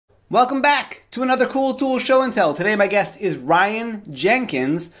Welcome back to another Cool Tool Show and Tell. Today my guest is Ryan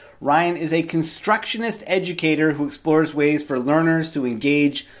Jenkins. Ryan is a constructionist educator who explores ways for learners to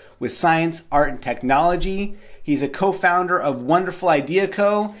engage with science, art, and technology. He's a co-founder of Wonderful Idea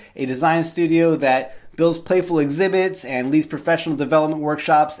Co., a design studio that builds playful exhibits and leads professional development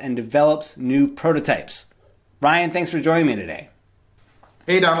workshops and develops new prototypes. Ryan, thanks for joining me today.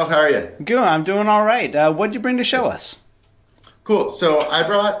 Hey Donald, how are you? Good, I'm doing all right. What did you bring to show us? Cool. So I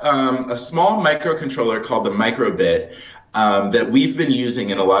brought a small microcontroller called the MicroBit that we've been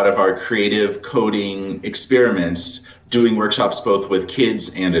using in a lot of our creative coding experiments, doing workshops both with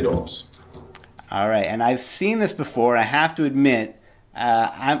kids and adults. All right, and I've seen this before. I have to admit,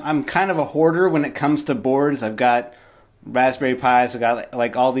 I'm kind of a hoarder when it comes to boards. I've got Raspberry Pis, I've got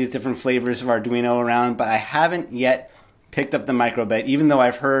like all these different flavors of Arduino around, but I haven't yet picked up the MicroBit, even though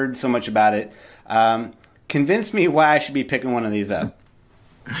I've heard so much about it. Convince me why I should be picking one of these up.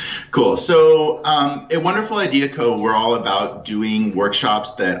 Cool. So at Wonderful Idea Co., we're all about doing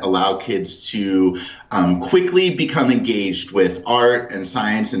workshops that allow kids to quickly become engaged with art and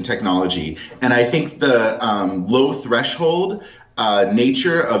science and technology. And I think the low threshold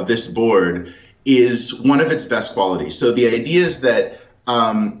nature of this board is one of its best qualities. So the idea is that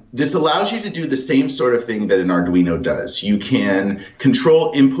this allows you to do the same sort of thing that an Arduino does. You can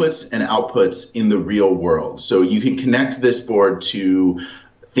control inputs and outputs in the real world. So you can connect this board to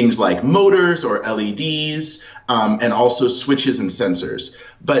things like motors or LEDs, and also switches and sensors.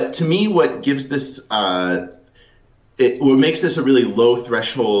 But to me, what gives this, what makes this a really low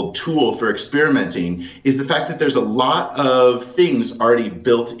threshold tool for experimenting is the fact that there's a lot of things already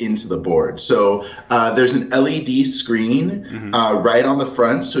built into the board. So there's an LED screen right on the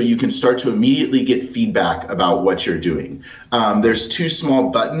front, so you can start to immediately get feedback about what you're doing. There's two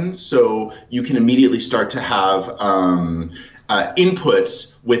small buttons, so you can immediately start to have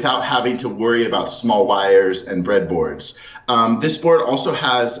inputs without having to worry about small wires and breadboards. This board also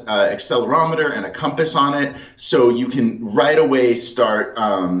has an accelerometer and a compass on it, so you can right away start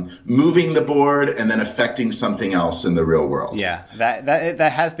moving the board and then affecting something else in the real world. Yeah,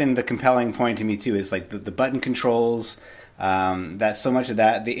 that has been the compelling point to me too. Is like the button controls. That so much of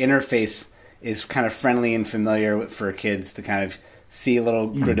that the interface is kind of friendly and familiar for kids to kind of see a little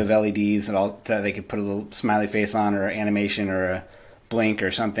grid of LEDs and all that they could put a little smiley face on or animation or a blink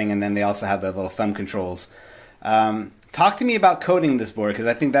or something, and then they also have the little thumb controls. Talk to me about coding this board, because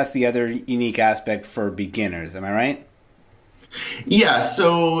I think that's the other unique aspect for beginners. Am I right? Yeah,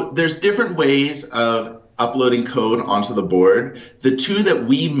 so there's different ways of uploading code onto the board. The two that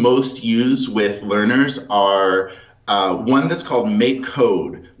we most use with learners are one that's called Make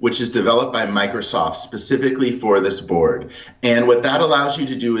Code, which is developed by Microsoft specifically for this board. And what that allows you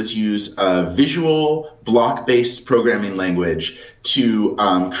to do is use a visual block-based programming language to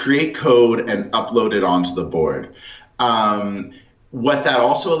create code and upload it onto the board. What that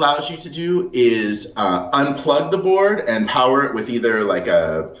also allows you to do is unplug the board and power it with either like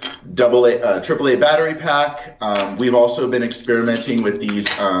a AAA battery pack. We've also been experimenting with these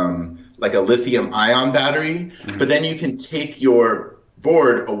like a lithium ion battery, but then you can take your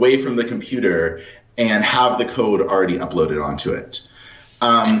board away from the computer and have the code already uploaded onto it.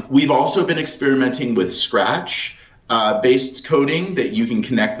 We've also been experimenting with Scratch based coding that you can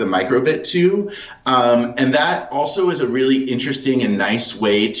connect the MicroBit to. And that also is a really interesting and nice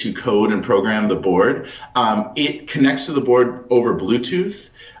way to code and program the board. It connects to the board over Bluetooth.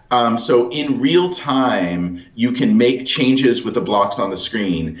 So in real time, you can make changes with the blocks on the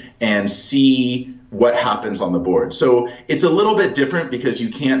screen and see what happens on the board. So it's a little bit different because you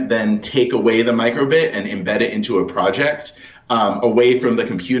can't then take away the MicroBit and embed it into a project away from the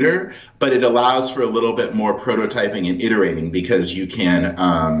computer, but it allows for a little bit more prototyping and iterating because you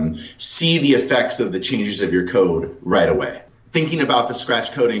can see the effects of the changes of your code right away. Thinking about the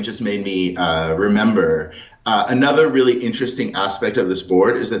Scratch coding just made me remember another really interesting aspect of this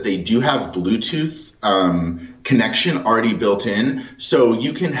board is that they do have Bluetooth connection already built in. So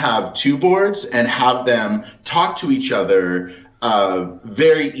you can have two boards and have them talk to each other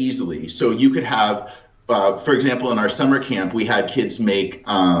very easily. So you could have, for example, in our summer camp, we had kids make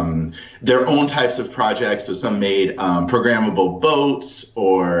their own types of projects. So some made programmable boats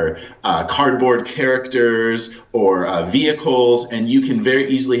or cardboard characters or vehicles. And you can very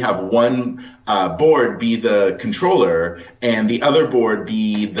easily have one board be the controller and the other board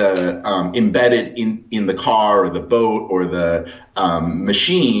be the embedded in the car or the boat or the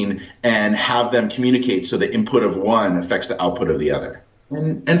machine, and have them communicate so the input of one affects the output of the other.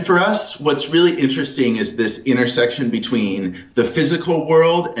 And for us, what's really interesting is this intersection between the physical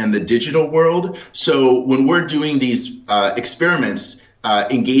world and the digital world. So when we're doing these experiments,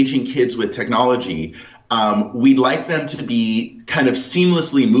 engaging kids with technology, we'd like them to be kind of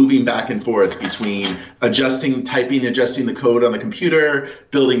seamlessly moving back and forth between typing, adjusting the code on the computer,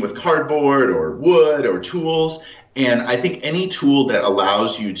 building with cardboard or wood or tools. And I think any tool that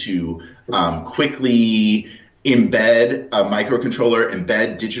allows you to quickly embed a microcontroller,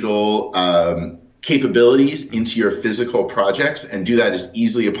 embed digital capabilities into your physical projects and do that as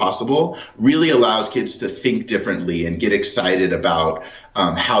easily as possible really allows kids to think differently and get excited about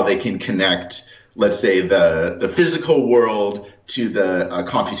how they can connect, let's say, the physical world to the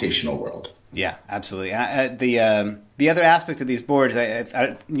computational world. Yeah, absolutely. The other aspect of these boards,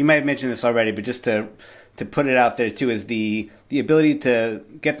 you might have mentioned this already, but just to put it out there too, is the ability to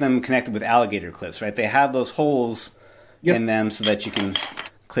get them connected with Alligator Clips, right? They have those holes in them so that you can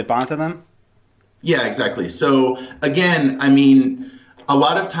clip onto them. Yeah, exactly. So again, I mean, a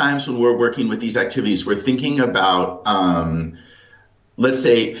lot of times when we're working with these activities, we're thinking about, let's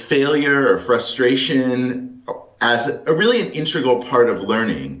say, failure or frustration as really an integral part of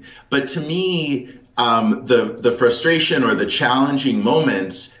learning. But to me, the frustration or the challenging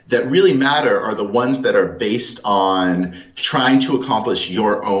moments that really matter are the ones that are based on trying to accomplish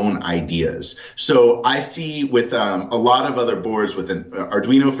your own ideas. So I see with a lot of other boards, with an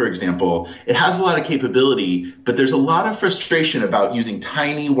Arduino, for example, it has a lot of capability, but there's a lot of frustration about using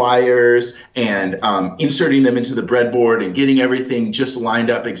tiny wires and inserting them into the breadboard and getting everything just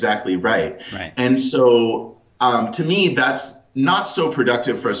lined up exactly right. And so to me, that's not so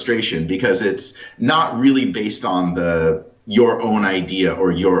productive frustration because it's not really based on your own idea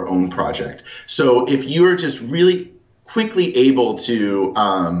or your own project. So if you're just really quickly able to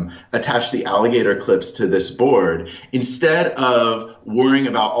attach the alligator clips to this board, instead of worrying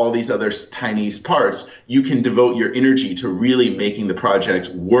about all these other tiny parts, you can devote your energy to really making the project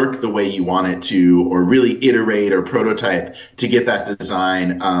work the way you want it to, or really iterate or prototype to get that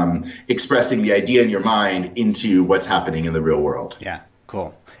design expressing the idea in your mind into what's happening in the real world. Yeah,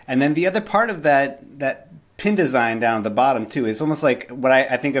 cool. And then the other part of that pin design down at the bottom too, is almost like what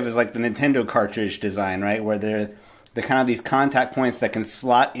I think of as like the Nintendo cartridge design, right? Where they're kind of these contact points that can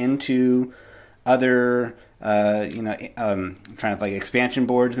slot into other, trying to like expansion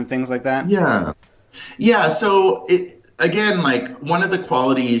boards and things like that. Yeah. So again, like one of the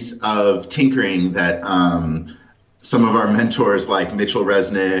qualities of tinkering that some of our mentors like Mitchell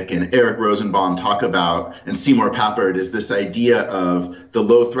Resnick and Eric Rosenbaum talk about, and Seymour Papert, is this idea of the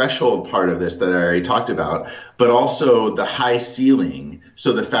low threshold part of this that I already talked about, but also the high ceiling.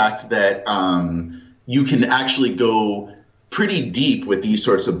 So the fact that you can actually go pretty deep with these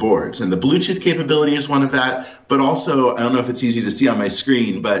sorts of boards. And the Bluetooth capability is one of that, but also, I don't know if it's easy to see on my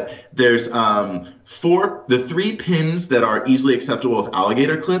screen, but there's the 3 pins that are easily acceptable with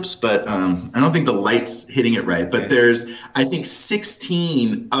alligator clips, but I don't think the light's hitting it right. But there's, I think,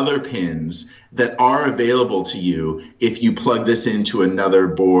 16 other pins that are available to you if you plug this into another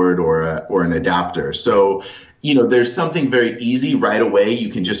board or an adapter. So, there's something very easy right away. You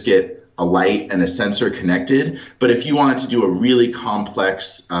can just get a light and a sensor connected. But if you want to do a really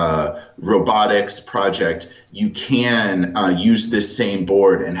complex robotics project, you can use this same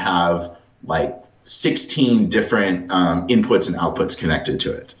board and have like 16 different inputs and outputs connected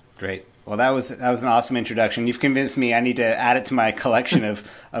to it. Great. Well, that was an awesome introduction. You've convinced me I need to add it to my collection of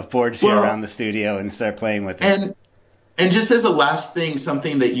boards here around the studio and start playing with it. And just as a last thing,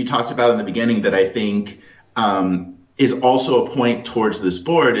 something that you talked about in the beginning that I think is also a point towards this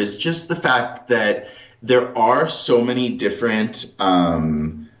board is just the fact that there are so many different,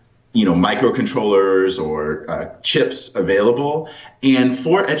 microcontrollers or chips available. And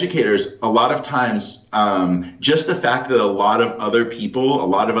for educators, a lot of times, just the fact that a lot of other people, a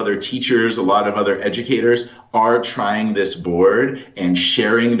lot of other teachers, a lot of other educators are trying this board and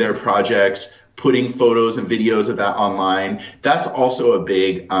sharing their projects, putting photos and videos of that online, that's also a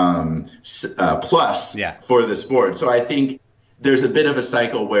big plus for this board. So I think there's a bit of a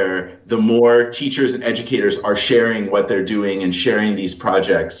cycle where the more teachers and educators are sharing what they're doing and sharing these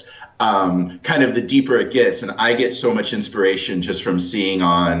projects, kind of the deeper it gets. And I get so much inspiration just from seeing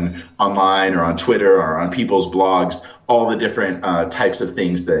online or on Twitter or on people's blogs all the different types of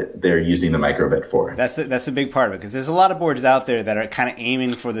things that they're using the MicroBit for. That's a big part of it, because there's a lot of boards out there that are kind of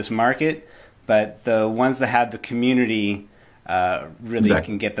aiming for this market, but the ones that have the community really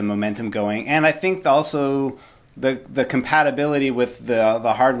can get the momentum going. And I think also the compatibility with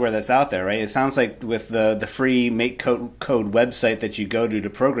the hardware that's out there, right? It sounds like with the free Make Code website that you go to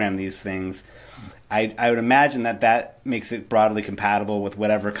program these things, I would imagine that makes it broadly compatible with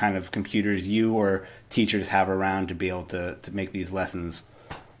whatever kind of computers you or teachers have around to be able to make these lessons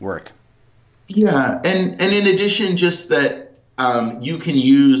work. Yeah, and in addition, just that you can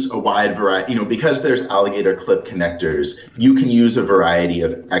use a wide variety, because there's Alligator Clip connectors, you can use a variety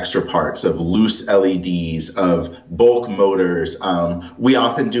of extra parts, of loose LEDs, of bulk motors. We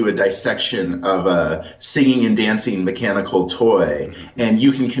often do a dissection of a singing and dancing mechanical toy, and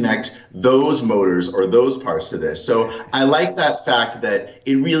you can connect those motors or those parts to this. So I like that fact that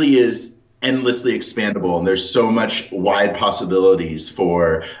it really is endlessly expandable, and there's so much wide possibilities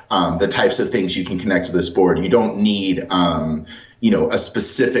for the types of things you can connect to this board. You don't need a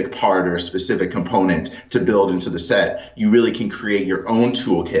specific part or a specific component to build into the set. You really can create your own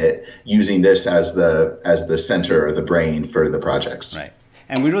toolkit using this as the center or the brain for the projects. Right.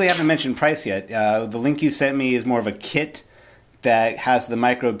 And we really haven't mentioned price yet. The link you sent me is more of a kit that has the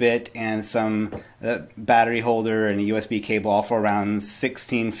MicroBit and some battery holder and a USB cable, all for around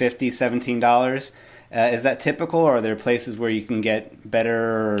 $16.50, $17. Is that typical, or are there places where you can get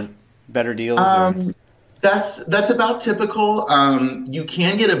better deals? That's about typical. You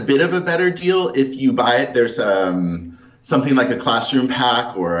can get a bit of a better deal if you buy it. There's something like a classroom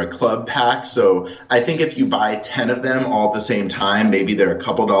pack or a club pack. So I think if you buy 10 of them all at the same time, maybe they're a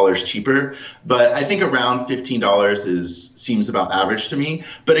couple dollars cheaper. But I think around $15 seems about average to me.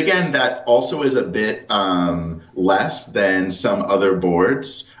 But again, that also is a bit less than some other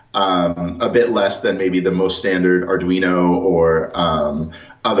boards, a bit less than maybe the most standard Arduino or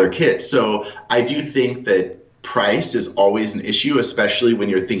other kits. So I do think that price is always an issue, especially when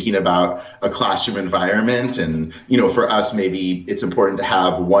you're thinking about a classroom environment. And, for us, maybe it's important to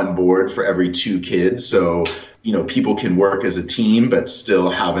have one board for every 2 kids. So, people can work as a team, but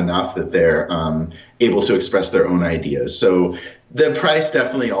still have enough that they're able to express their own ideas. So the price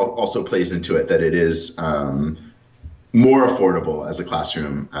definitely also plays into it, that it is more affordable as a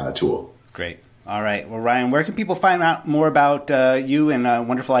classroom tool. Great. All right. Well, Ryan, where can people find out more about you and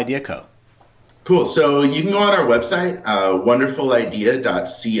Wonderful Idea Co.? Cool. So you can go on our website,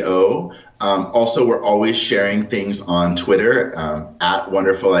 wonderfulidea.co. Also, we're always sharing things on Twitter at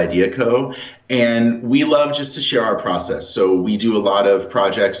Wonderful Idea Co. And we love just to share our process. So we do a lot of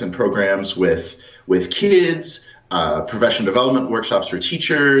projects and programs with kids, professional development workshops for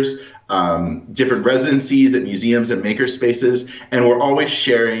teachers, different residencies at museums and maker spaces, and we're always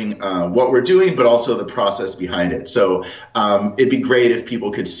sharing what we're doing, but also the process behind it. So it'd be great if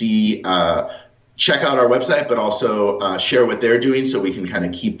people could see, check out our website, but also share what they're doing, so we can kind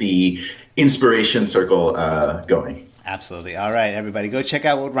of keep the inspiration circle going. Absolutely. All right, everybody, go check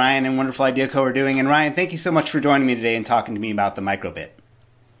out what Ryan and Wonderful Idea Co. are doing. And Ryan, thank you so much for joining me today and talking to me about the MicroBit.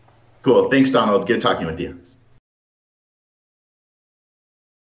 Cool. Thanks, Donald. Good talking with you.